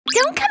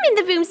Don't come in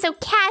the room so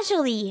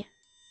casually.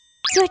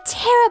 You're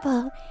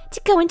terrible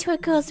to go into a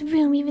girl's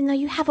room even though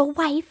you have a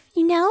wife,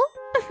 you know?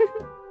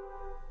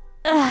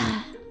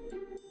 Ugh.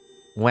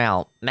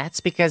 Well,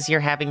 that's because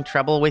you're having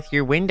trouble with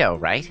your window,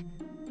 right?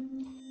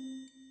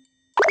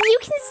 You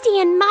can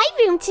stay in my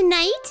room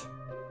tonight.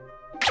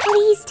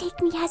 Please take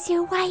me as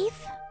your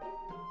wife.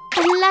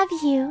 I love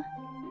you.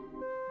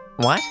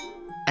 What?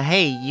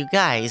 Hey, you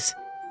guys.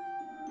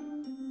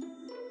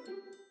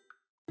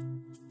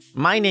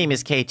 My name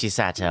is Keiichi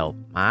Sato.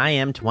 I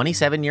am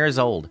 27 years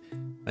old.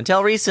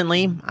 Until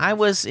recently, I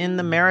was in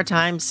the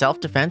Maritime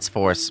Self-Defense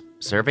Force,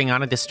 serving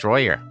on a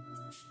destroyer.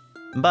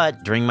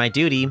 But during my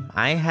duty,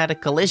 I had a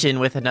collision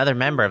with another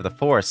member of the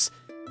force,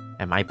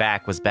 and my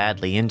back was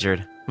badly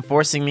injured,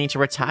 forcing me to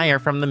retire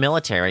from the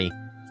military.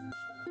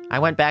 I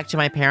went back to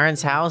my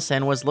parents' house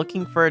and was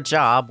looking for a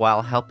job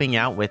while helping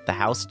out with the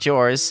house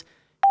chores,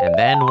 and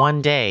then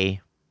one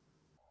day...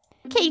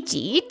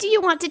 Keiichi, do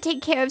you want to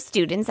take care of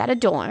students at a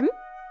dorm?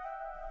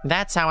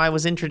 That's how I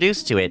was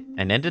introduced to it,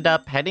 and ended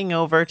up heading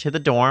over to the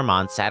dorm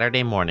on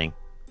Saturday morning.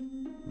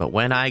 But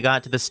when I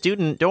got to the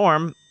student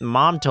dorm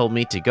Mom told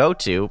me to go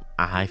to,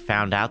 I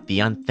found out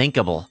the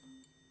unthinkable.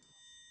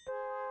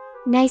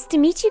 Nice to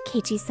meet you,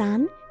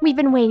 Keiichi-san. We've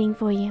been waiting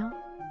for you.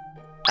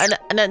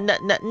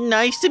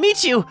 Nice to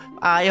meet you.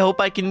 I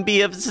hope I can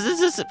be of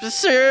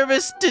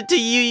service to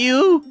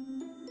you.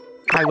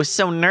 I was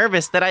so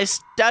nervous that I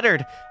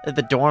stuttered.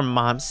 The dorm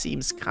mom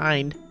seems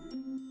kind.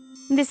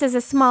 This is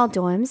a small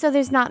dorm, so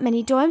there's not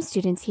many dorm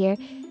students here.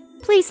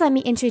 Please let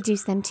me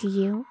introduce them to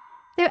you.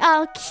 They're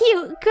all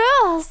cute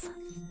girls.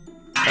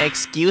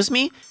 Excuse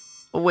me?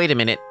 Wait a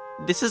minute.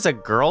 This is a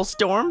girls'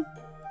 dorm?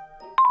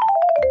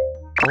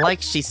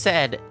 Like she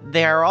said,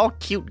 they are all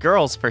cute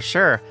girls for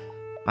sure.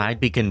 I'd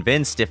be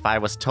convinced if I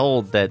was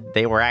told that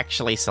they were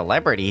actually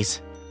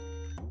celebrities.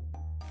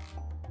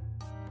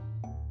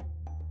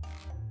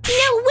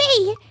 No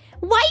way!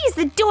 Why is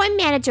the dorm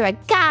manager a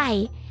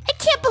guy? I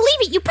can't believe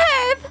it, you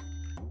perv!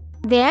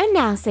 There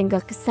now,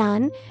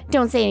 Sengoku-san.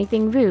 Don't say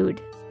anything rude.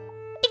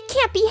 It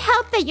can't be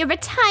helped that you're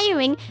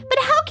retiring, but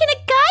how can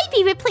a guy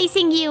be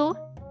replacing you?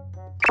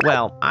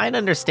 Well, I'd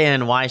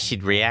understand why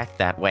she'd react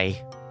that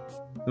way.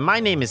 My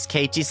name is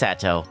Keiichi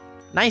Sato.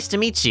 Nice to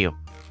meet you.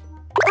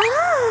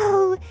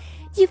 Oh,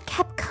 you've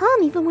kept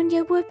calm even when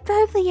you were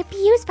verbally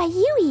abused by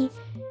Yui.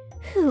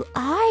 Who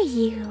are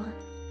you?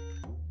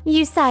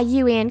 You saw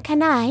Yui and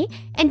Kanai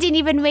and didn't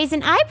even raise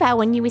an eyebrow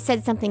when Yui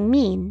said something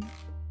mean.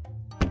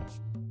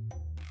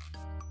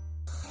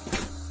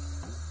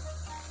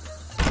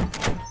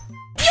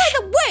 You're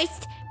the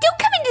worst! Don't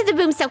come into the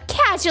room so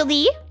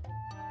casually!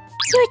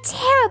 You're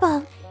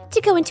terrible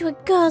to go into a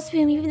girl's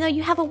room even though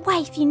you have a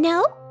wife, you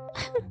know?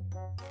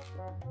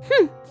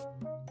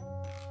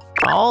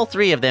 All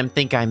three of them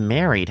think I'm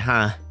married,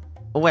 huh?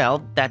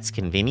 Well, that's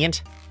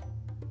convenient.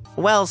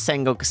 Well,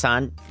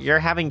 Sengoku-san, you're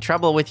having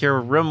trouble with your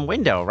room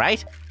window,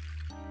 right?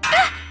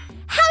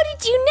 How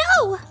did you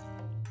know?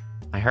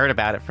 I heard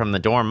about it from the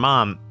dorm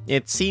mom.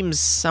 It seems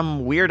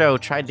some weirdo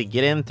tried to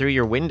get in through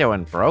your window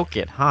and broke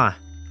it, huh?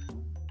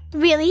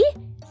 Really?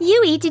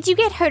 Yui, did you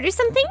get hurt or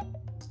something?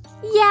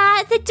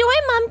 Yeah, the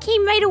dorm mom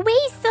came right away,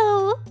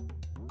 so...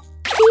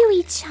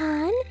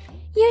 Yui-chan,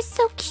 you're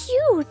so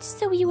cute,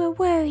 so we were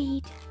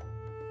worried.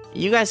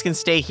 You guys can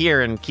stay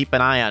here and keep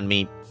an eye on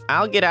me.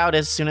 I'll get out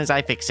as soon as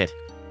I fix it.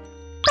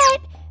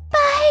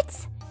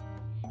 But...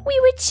 We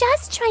were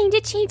just trying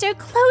to change our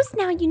clothes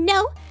now, you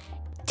know?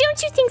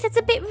 Don't you think that's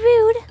a bit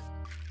rude?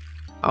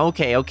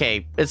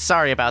 Okay.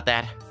 Sorry about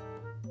that.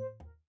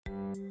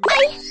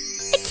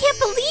 I can't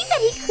believe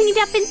that he cleaned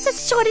up in such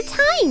short a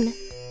time.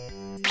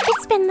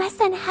 It's been less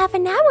than half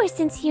an hour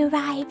since he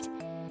arrived.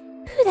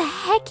 Who the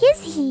heck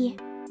is he?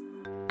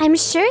 I'm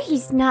sure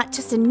he's not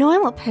just a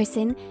normal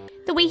person.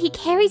 The way he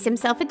carries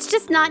himself, it's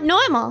just not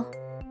normal.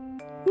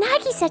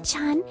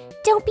 Nagisa-chan,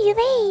 don't be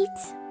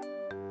late.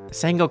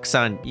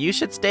 Sengoku-san, you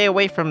should stay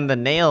away from the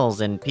nails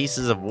and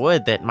pieces of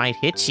wood that might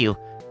hit you.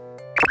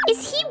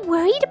 Is he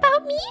worried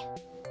about me?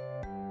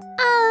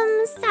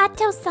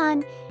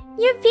 Sato-san,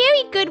 you're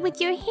very good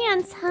with your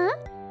hands, huh?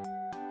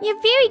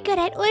 You're very good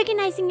at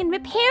organizing and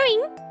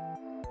repairing.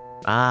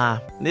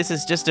 This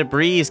is just a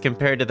breeze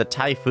compared to the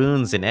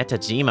typhoons in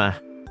Etajima.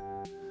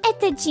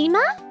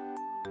 Etajima?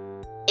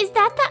 Is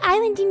that the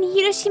island in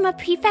Hiroshima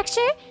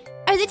Prefecture?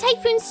 Are the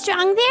typhoons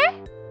strong there?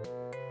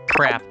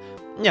 Crap.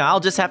 Yeah, I'll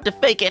just have to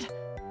fake it.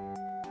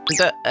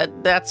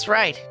 That's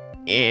right.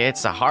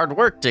 It's a hard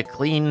work to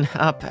clean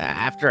up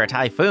after a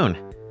typhoon.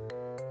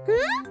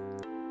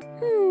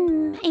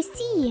 I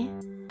see.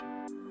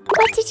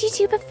 What did you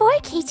do before,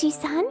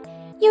 Keiichi-san?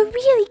 You're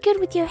really good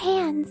with your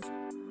hands.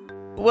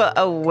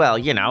 Well,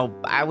 you know,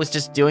 I was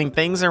just doing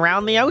things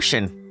around the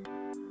ocean.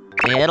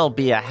 It'll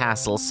be a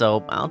hassle,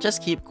 so I'll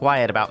just keep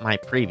quiet about my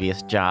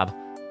previous job.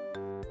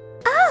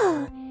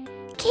 Oh,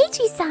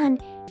 Keiichi-san,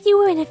 you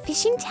were in a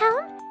fishing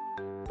town?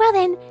 Well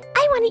then,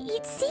 I want to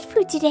eat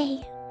seafood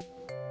today.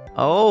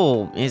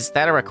 Oh, is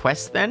that a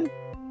request then?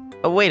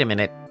 Oh, wait a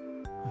minute.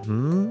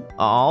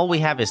 All we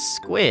have is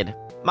squid.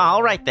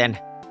 All right then.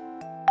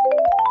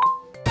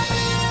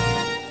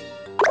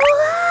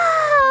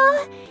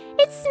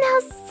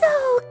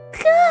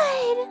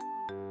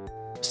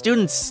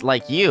 Students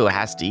like you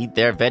has to eat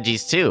their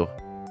veggies too.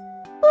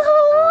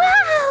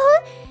 Wow!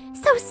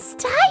 So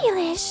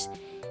stylish!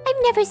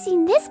 I've never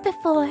seen this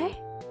before.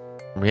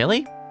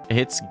 Really?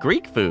 It's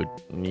Greek food.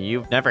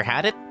 You've never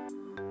had it?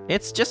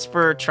 It's just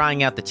for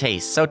trying out the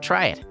taste, so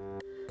try it.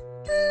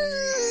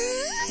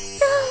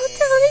 So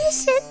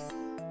delicious!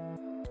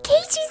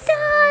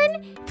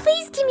 Keiichi-san!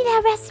 Please give me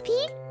that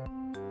recipe.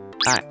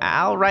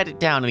 I'll write it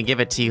down and give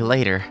it to you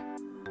later.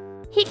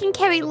 He can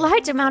carry a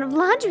large amount of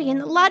laundry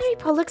and the laundry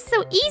pole looks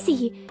so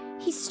easy.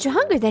 He's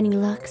stronger than he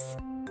looks.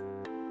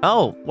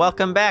 Oh,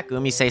 welcome back,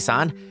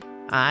 Umise-san.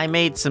 I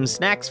made some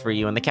snacks for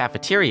you in the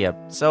cafeteria,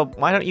 so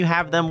why don't you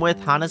have them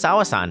with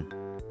Hanazawa-san?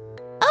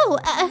 Oh,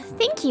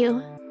 thank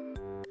you.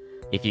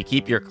 If you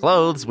keep your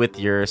clothes with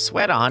your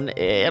sweat on,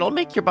 it'll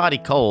make your body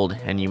cold,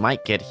 and you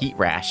might get heat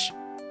rash.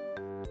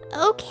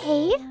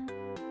 Okay.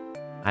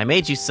 I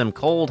made you some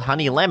cold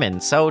honey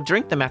lemon, so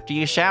drink them after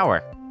you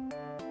shower.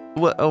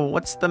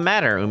 What's the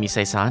matter,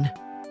 Umise-san?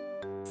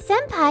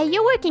 Senpai,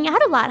 you're working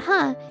out a lot,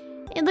 huh?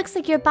 It looks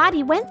like your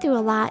body went through a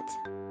lot.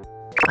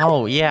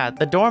 Oh, yeah,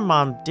 the dorm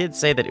mom did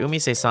say that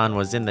Umise-san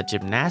was in the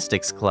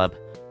gymnastics club.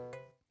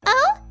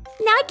 Oh?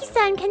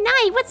 Nagi-san,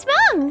 Kanai, what's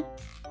wrong?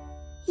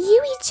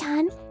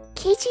 Yui-chan,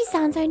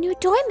 Keiichi-san's our new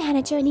dorm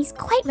manager and he's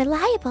quite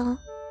reliable.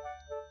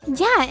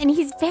 Yeah, and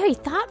he's very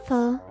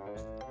thoughtful.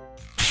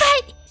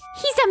 But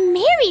he's a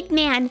married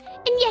man,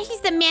 and yet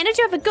he's the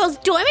manager of a girl's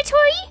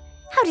dormitory?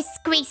 How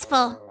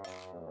disgraceful.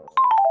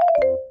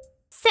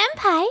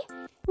 Senpai,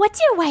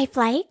 what's your wife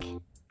like?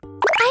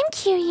 I'm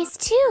curious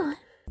too.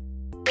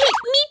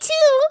 Me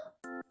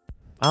too!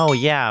 Oh,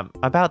 yeah,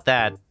 about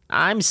that.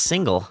 I'm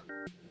single.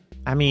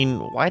 I mean,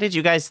 why did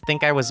you guys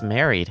think I was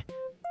married?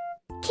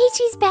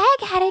 Keiichi's bag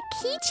had a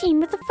keychain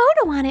with a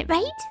photo on it,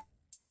 right?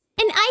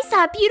 And I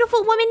saw a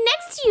beautiful woman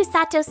next to you,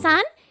 Sato-san,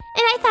 and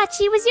I thought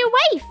she was your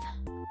wife.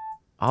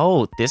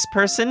 Oh, this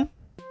person?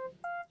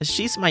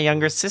 She's my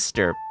younger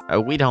sister.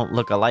 We don't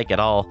look alike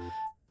at all.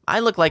 I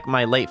look like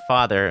my late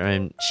father,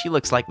 and she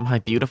looks like my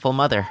beautiful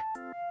mother.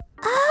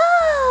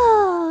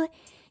 Oh,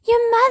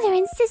 your mother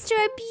and sister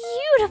are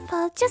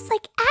beautiful, just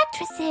like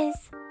actresses.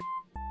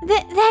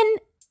 Then,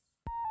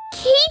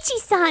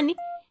 Keiichi-san,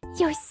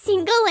 you're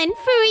single and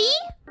free?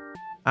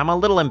 I'm a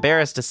little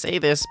embarrassed to say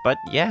this, but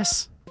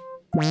yes.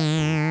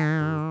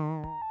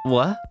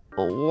 What?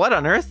 What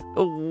on earth?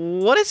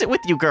 What is it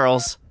with you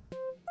girls?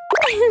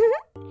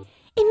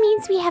 It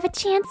means we have a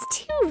chance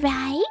too,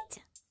 right?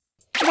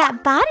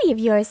 That body of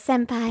yours,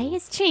 Senpai,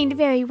 is trained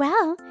very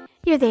well.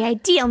 You're the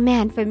ideal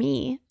man for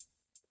me.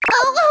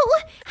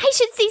 Oh, I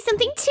should say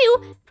something too,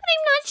 but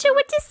I'm not sure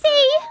what to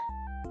say.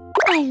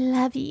 I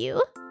love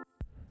you.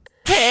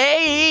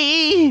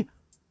 Hey!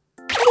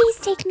 Please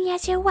take me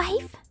as your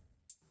wife.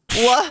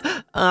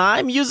 What?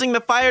 I'm using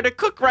the fire to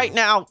cook right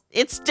now.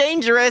 It's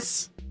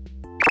dangerous.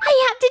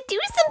 I have to do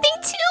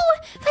something too,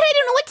 but I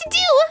don't know what to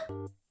do.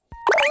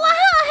 Why?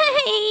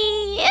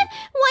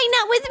 Why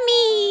not with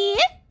me?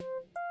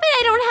 But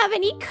I don't have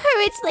any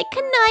courage like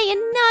Kanai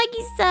and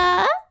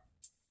Nagisa.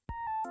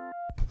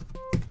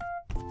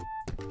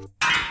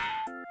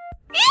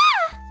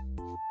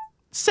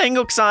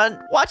 Sengoku-san,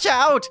 watch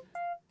out!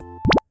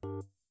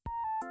 Don't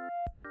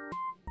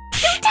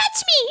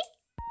touch me!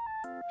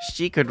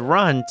 She could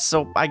run,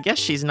 so I guess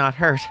she's not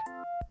hurt.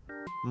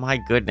 My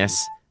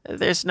goodness,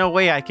 there's no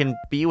way I can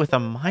be with a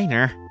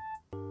minor.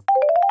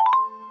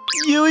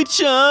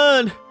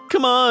 Yui-chan!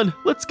 Come on,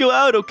 let's go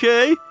out,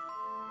 okay?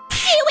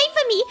 Stay away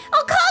from me!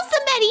 I'll call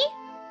somebody!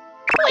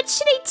 What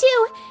should I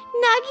do?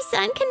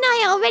 Nagi-san and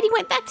Kanai already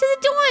went back to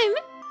the dorm.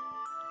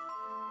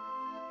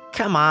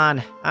 Come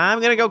on, I'm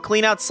gonna go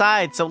clean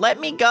outside, so let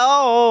me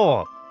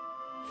go!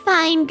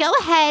 Fine, go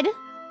ahead.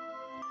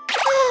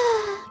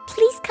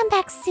 Please come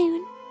back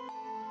soon.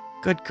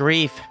 Good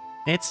grief.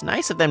 It's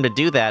nice of them to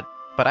do that,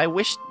 but I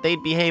wish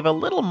they'd behave a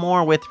little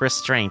more with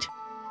restraint.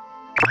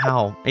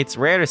 Wow, it's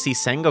rare to see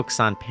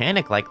Sengoku-san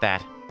panic like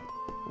that.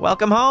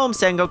 Welcome home,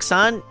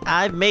 Sengoku-san.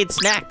 I've made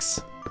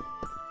snacks.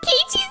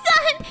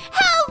 Keiichi-san,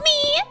 help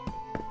me!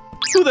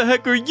 Who the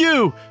heck are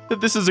you?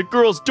 This is a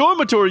girls'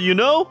 dormitory, you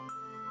know?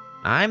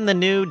 I'm the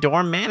new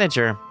dorm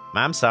manager.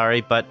 I'm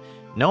sorry, but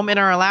no men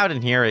are allowed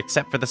in here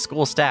except for the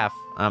school staff,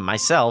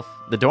 myself,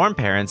 the dorm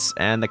parents,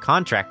 and the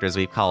contractors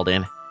we've called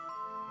in.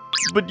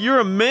 But you're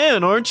a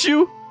man, aren't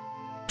you?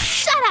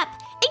 Shut up!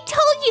 I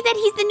told you that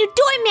he's the new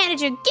dorm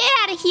manager. Get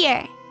out of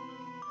here!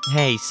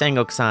 Hey,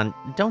 Sengoku-san,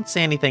 don't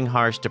say anything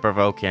harsh to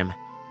provoke him.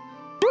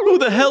 Who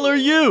the hell are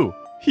you?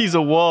 He's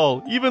a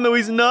wall, even though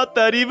he's not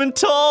that even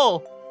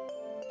tall.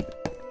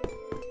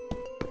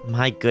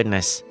 My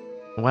goodness.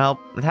 Well,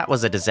 that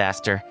was a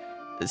disaster.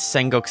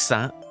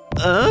 Sengoku-san.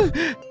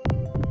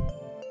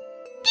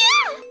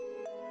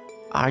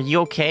 Are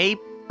you okay?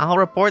 I'll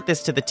report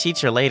this to the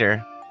teacher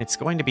later. It's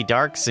going to be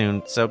dark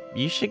soon, so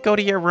you should go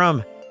to your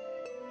room.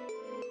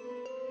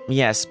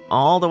 Yes,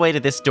 all the way to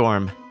this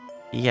dorm.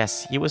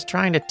 Yes, he was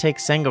trying to take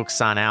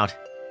Sengoku-san out.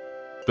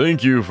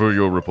 Thank you for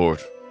your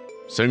report.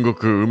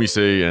 Sengoku,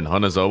 Umise, and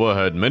Hanazawa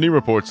had many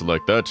reports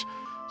like that,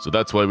 so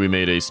that's why we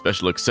made a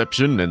special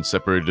exception and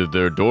separated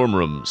their dorm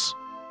rooms.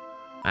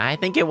 I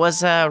think it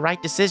was a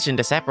right decision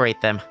to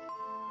separate them.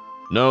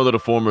 Now that a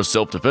former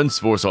self-defense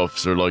force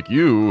officer like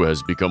you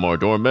has become our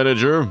dorm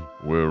manager,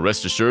 we're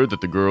rest assured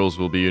that the girls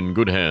will be in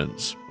good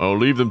hands. I'll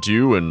leave them to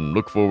you and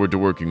look forward to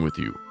working with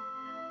you.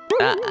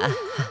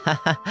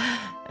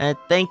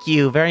 Thank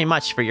you very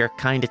much for your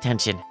kind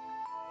attention.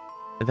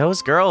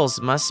 Those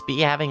girls must be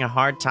having a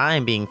hard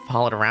time being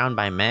followed around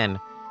by men.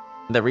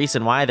 The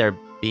reason why they're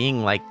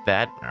being like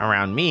that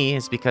around me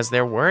is because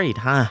they're worried,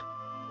 huh?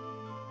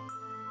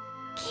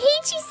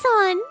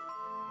 Keiichi-san!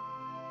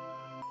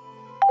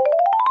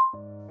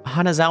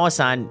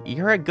 Hanazawa-san,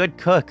 you're a good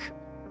cook.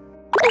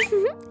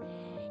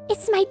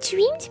 It's my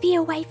dream to be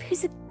a wife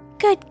who's a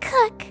good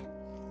cook.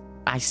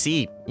 I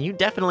see. You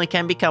definitely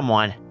can become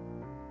one.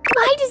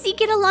 Why does he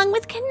get along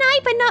with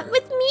Kanai but not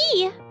with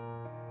me?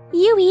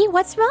 Yui,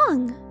 what's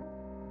wrong?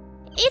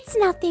 It's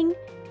nothing.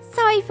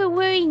 Sorry for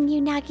worrying you,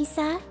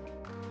 Nagisa.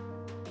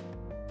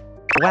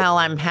 Well,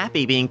 I'm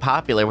happy being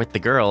popular with the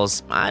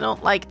girls. I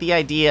don't like the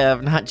idea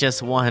of not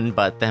just one,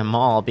 but them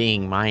all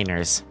being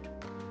minors.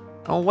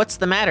 Oh, what's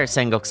the matter,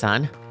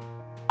 Sengoku-san?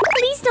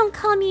 Please don't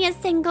call me a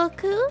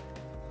Sengoku.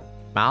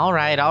 All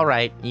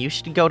right. You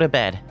should go to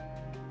bed.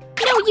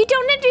 No, you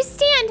don't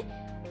understand.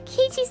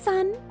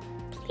 Keiichi-san,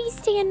 please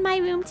stay in my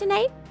room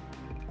tonight.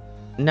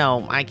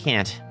 No, I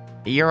can't.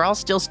 You're all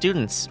still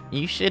students.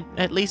 You should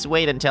at least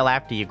wait until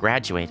after you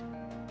graduate.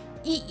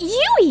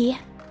 Yui!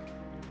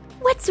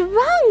 What's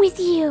wrong with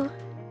you?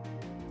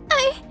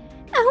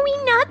 Are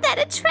we not that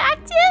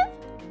attractive?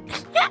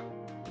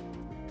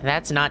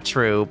 That's not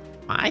true.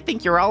 I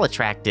think you're all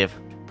attractive.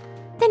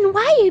 Then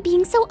why are you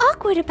being so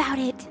awkward about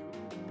it?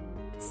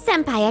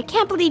 Senpai, I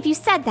can't believe you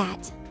said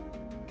that.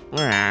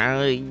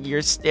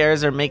 Your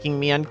stares are making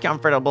me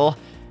uncomfortable.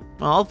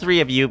 All three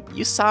of you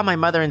saw my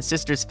mother and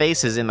sister's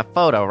faces in the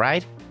photo,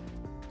 right?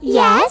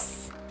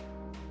 Yes?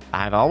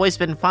 I've always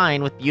been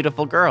fine with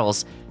beautiful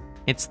girls.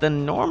 It's the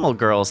normal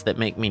girls that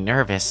make me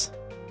nervous.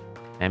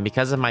 And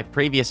because of my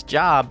previous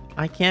job,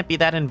 I can't be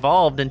that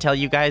involved until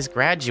you guys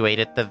graduate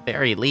at the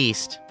very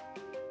least.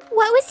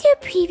 What was your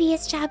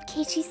previous job,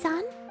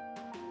 Keiichi-san?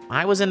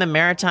 I was in the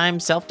Maritime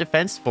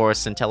Self-Defense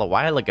Force until a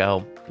while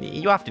ago.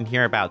 You often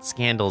hear about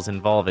scandals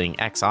involving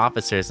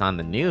ex-officers on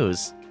the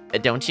news,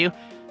 don't you?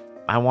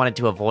 I wanted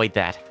to avoid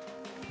that.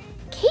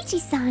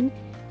 Keiichi-san,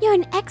 you're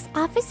an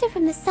ex-officer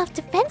from the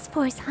Self-Defense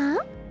Force, huh?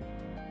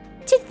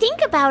 To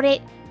think about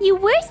it, you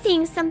were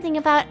saying something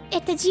about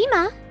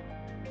Etajima.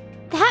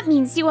 That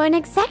means you are an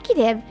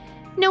executive.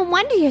 No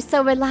wonder you're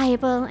so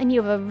reliable and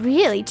you have a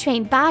really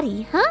trained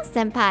body, huh,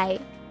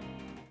 Senpai?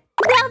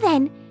 Well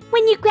then,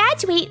 when you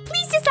graduate,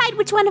 please decide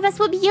which one of us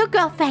will be your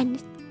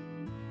girlfriend.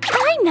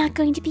 I'm not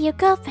going to be your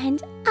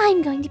girlfriend.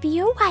 I'm going to be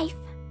your wife.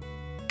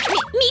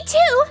 Me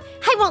too!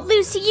 I won't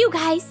lose to you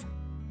guys.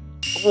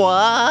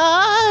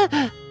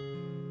 What?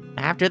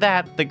 After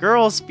that, the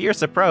girls'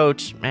 fierce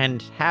approach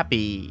and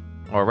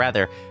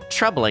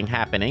troubling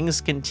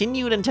happenings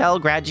continued until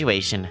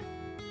graduation.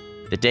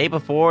 The day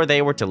before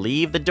they were to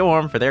leave the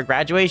dorm for their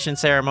graduation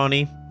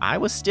ceremony, I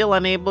was still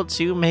unable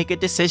to make a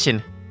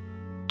decision.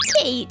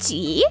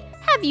 Keiichi,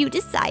 have you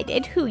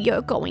decided who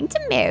you're going to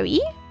marry?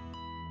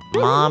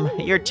 Mom,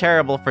 you're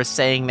terrible for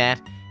saying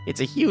that.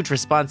 It's a huge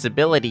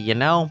responsibility, you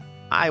know?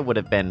 I would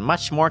have been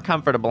much more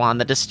comfortable on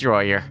the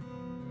destroyer.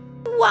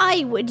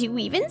 Why would you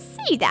even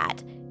say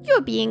that?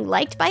 You're being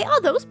liked by all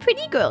those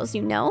pretty girls,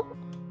 you know.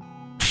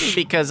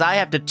 Because I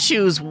have to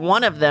choose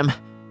one of them.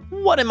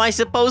 What am I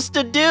supposed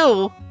to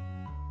do?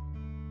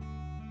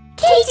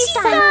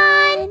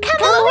 Keiichi-san,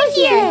 come over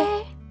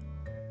here.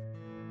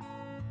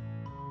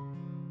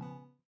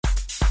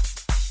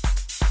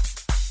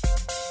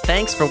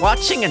 Thanks for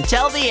watching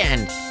until the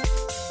end.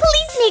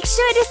 Please make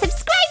sure to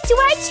subscribe to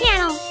our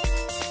channel.